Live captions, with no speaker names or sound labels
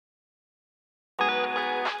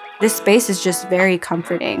This space is just very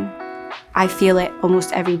comforting. I feel it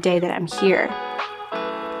almost every day that I'm here.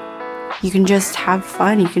 You can just have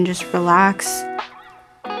fun, you can just relax.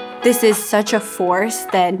 This is such a force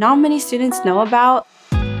that not many students know about.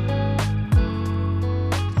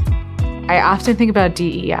 I often think about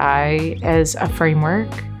DEI as a framework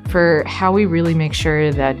for how we really make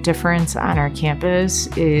sure that difference on our campus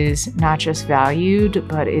is not just valued,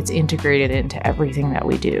 but it's integrated into everything that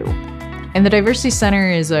we do. And the Diversity Center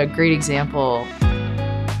is a great example.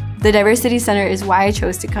 The Diversity Center is why I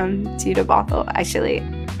chose to come to UW Bothell, actually.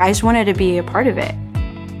 I just wanted to be a part of it.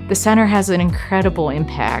 The center has an incredible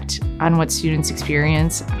impact on what students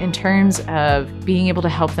experience in terms of being able to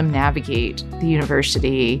help them navigate the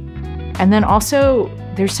university. And then also,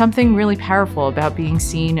 there's something really powerful about being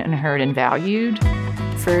seen and heard and valued.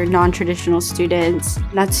 For non-traditional students,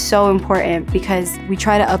 that's so important because we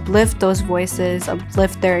try to uplift those voices,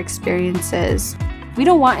 uplift their experiences. We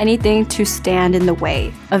don't want anything to stand in the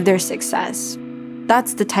way of their success.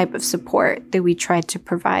 That's the type of support that we try to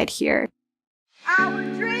provide here. Our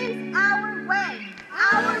dreams, our way,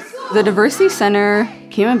 our school. The Diversity Center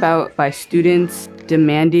came about by students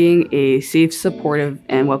demanding a safe, supportive,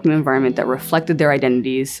 and welcoming environment that reflected their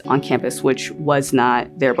identities on campus, which was not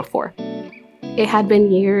there before. It had been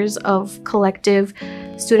years of collective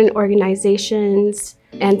student organizations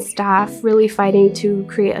and staff really fighting to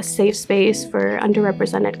create a safe space for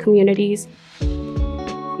underrepresented communities.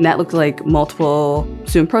 And that looked like multiple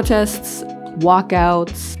student protests,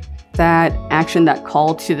 walkouts. That action, that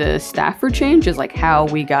call to the staff for change is like how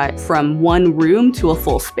we got from one room to a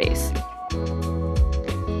full space.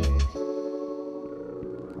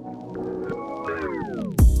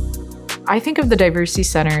 I think of the Diversity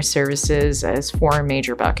Center services as 4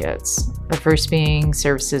 major buckets. The first being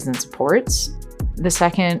services and supports. The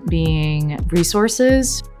second being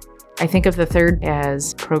resources. I think of the third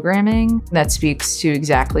as programming that speaks to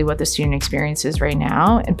exactly what the student experience is right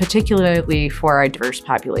now, and particularly for our diverse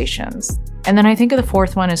populations. And then I think of the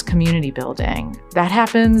fourth one as community building. That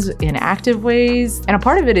happens in active ways, and a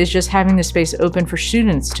part of it is just having the space open for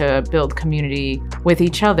students to build community with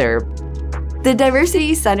each other. The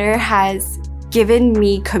Diversity Center has given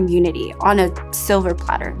me community on a silver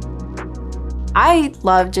platter. I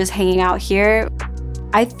love just hanging out here.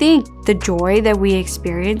 I think the joy that we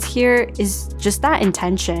experience here is just that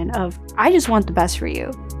intention of, I just want the best for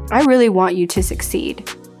you. I really want you to succeed.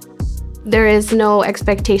 There is no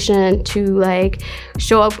expectation to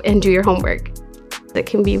show up and do your homework. It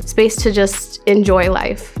can be space to just enjoy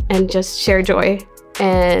life and just share joy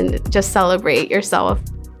and just celebrate yourself.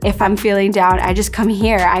 If I'm feeling down, I just come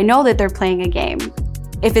here. I know that they're playing a game.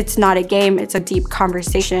 If it's not a game, it's a deep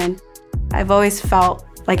conversation. I've always felt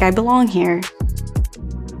like I belong here.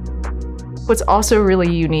 What's also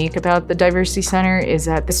really unique about the Diversity Center is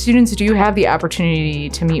that the students do have the opportunity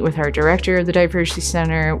to meet with our director of the Diversity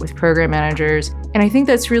Center, with program managers. And I think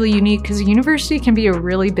that's really unique because a university can be a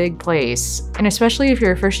really big place. And especially if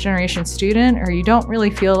you're a first-generation student or you don't really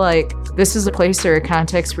feel like this is a place or a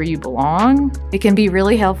context where you belong, it can be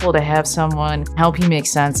really helpful to have someone help you make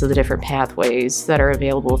sense of the different pathways that are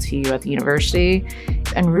available to you at the university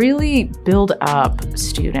and really build up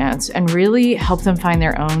students and really help them find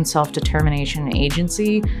their own self-determination and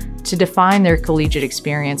agency to define their collegiate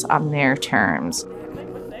experience on their terms.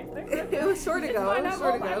 It was short ago. I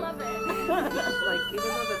love it.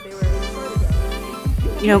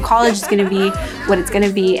 You know, college is going to be what it's going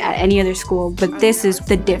to be at any other school, but this is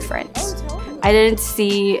the difference. I didn't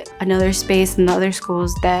see another space in the other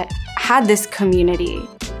schools that had this community.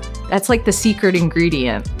 That's like the secret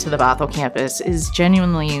ingredient to the Bothell campus is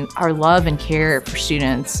genuinely our love and care for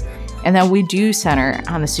students, and that we do center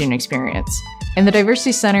on the student experience. And the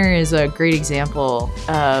Diversity Center is a great example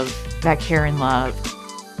of that care and love.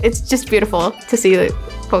 It's just beautiful to see that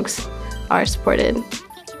folks are supported.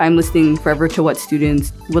 I'm listening forever to what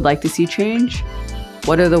students would like to see change.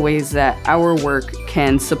 What are the ways that our work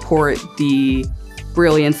can support the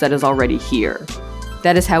brilliance that is already here?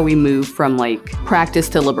 That is how we move from practice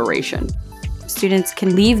to liberation. Students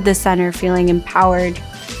can leave the center feeling empowered.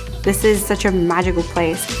 This is such a magical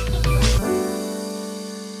place.